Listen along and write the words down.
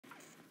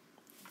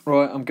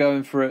Right, I'm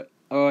going for it.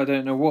 Oh, I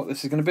don't know what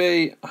this is going to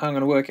be. I'm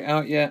going to work it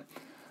out yet.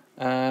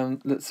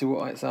 Let's see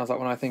what it sounds like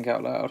when I think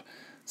out loud.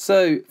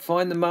 So,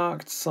 find the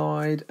marked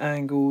side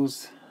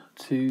angles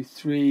to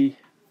 3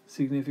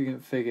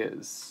 significant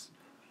figures.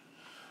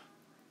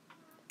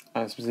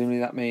 As presumably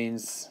that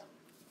means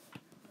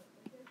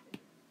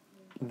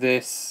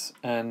this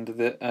and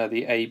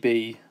the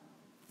AB,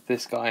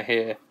 this guy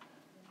here.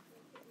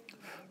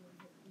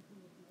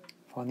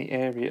 Find the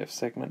area of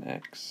segment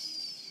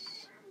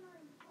X.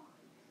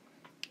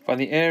 Find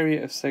the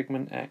area of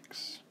segment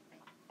X.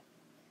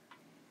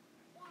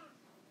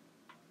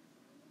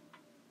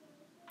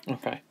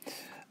 Okay.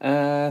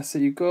 So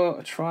you've got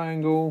a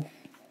triangle.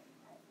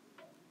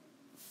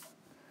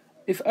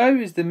 If O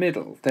is the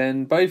middle,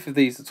 then both of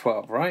these are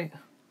 12, right?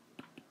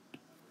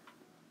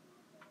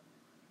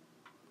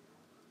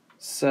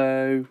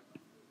 So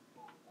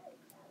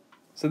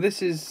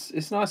this is,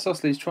 it's an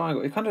isosceles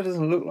triangle. It kind of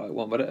doesn't look like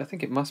one, but I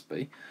think it must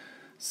be.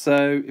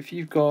 So if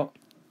you've got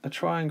a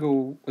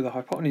triangle with a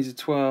hypotenuse of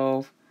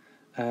 12,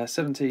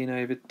 17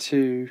 over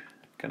 2,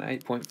 kind of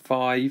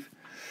 8.5,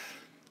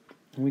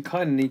 and we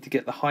kind of need to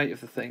get the height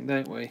of the thing,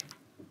 don't we?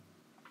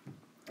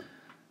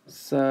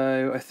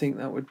 So I think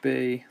that would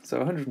be, so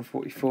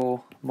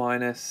 144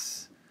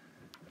 minus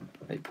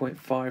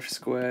 8.5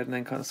 squared, and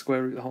then kind of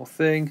square root the whole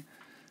thing.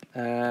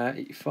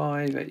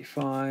 85,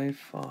 85,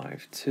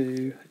 5,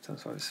 2, 8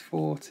 times 5 is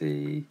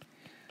 40.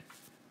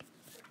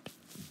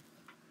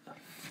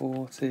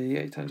 40,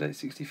 8 times 8,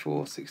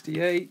 64,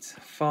 68,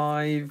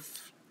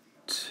 5,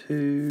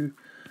 2,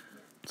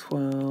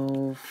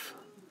 12,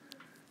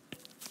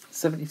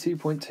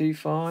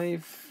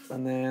 72.25,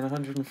 and then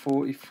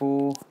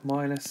 144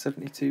 minus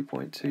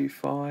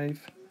 72.25,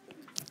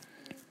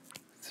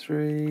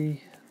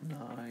 3,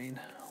 9,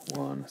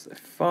 1, so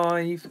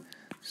 5,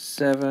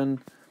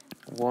 7,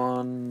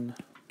 1,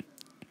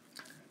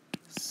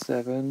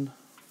 7,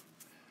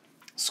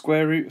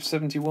 square root of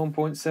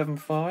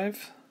 71.75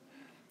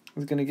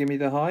 is going to give me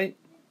the height.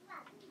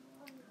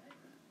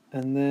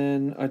 And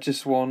then I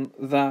just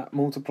want that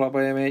multiplied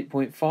by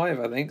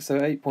 8.5, I think. So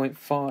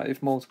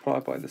 8.5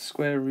 multiplied by the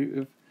square root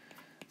of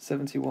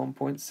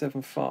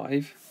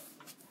 71.75.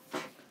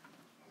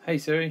 Hey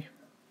Siri,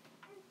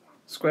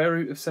 square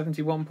root of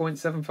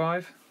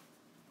 71.75?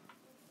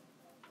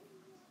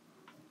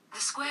 The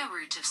square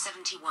root of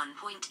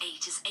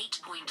 71.8 is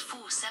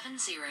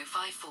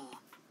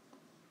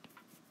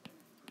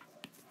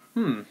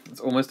 8.47054.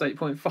 It's almost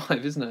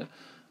 8.5, isn't it?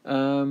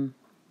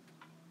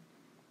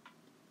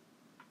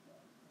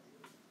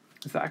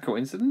 Is that a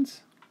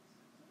coincidence?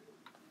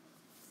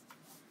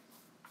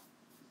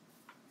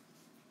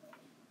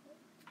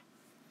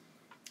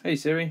 Hey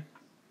Siri,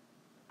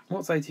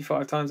 what's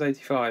 85 times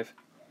 85?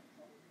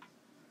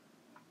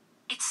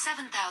 It's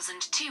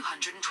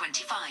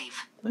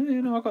 7,225. Oh,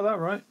 yeah, no, I got that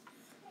right.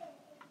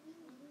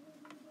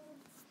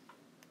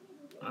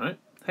 Alright.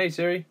 Hey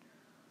Siri,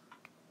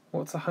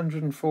 what's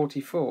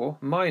 144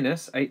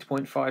 minus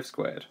 8.5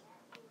 squared?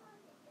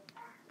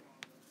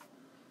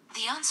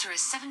 The answer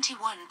is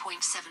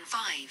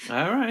 71.75.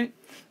 Alright.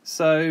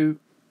 So,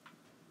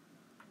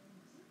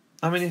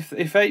 I mean, if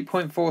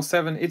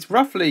 8.47, it's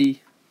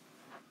roughly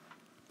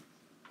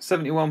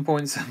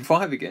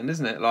 71.75 again,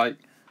 isn't it? Like,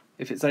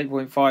 if it's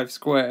 8.5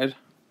 squared.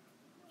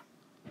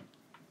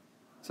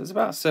 So it's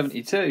about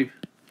 72.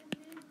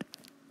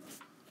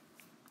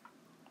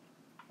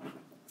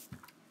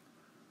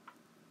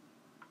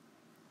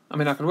 I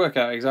mean, I can work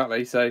out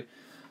exactly. So,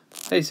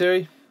 hey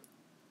Siri,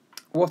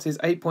 what is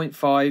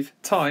 8.5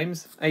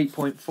 times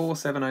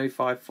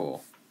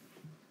 8.47054?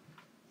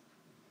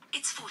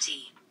 It's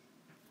 40.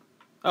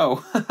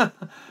 Oh.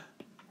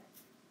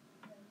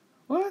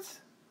 What?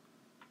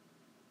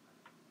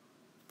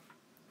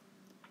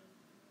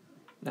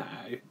 No.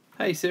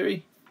 Hey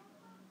Siri,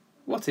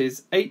 what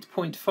is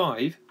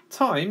 8.5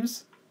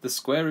 times the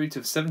square root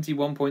of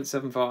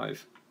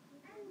 71.75?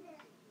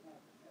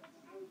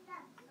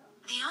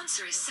 The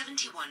answer is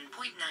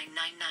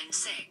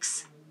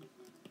 71.9996.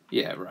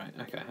 Yeah, right.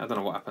 Okay, I don't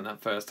know what happened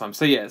that first time.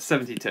 So yeah, it's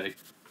 72,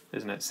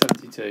 isn't it?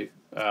 72,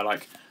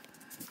 like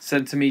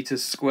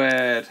centimeters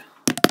squared.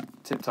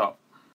 Tip top.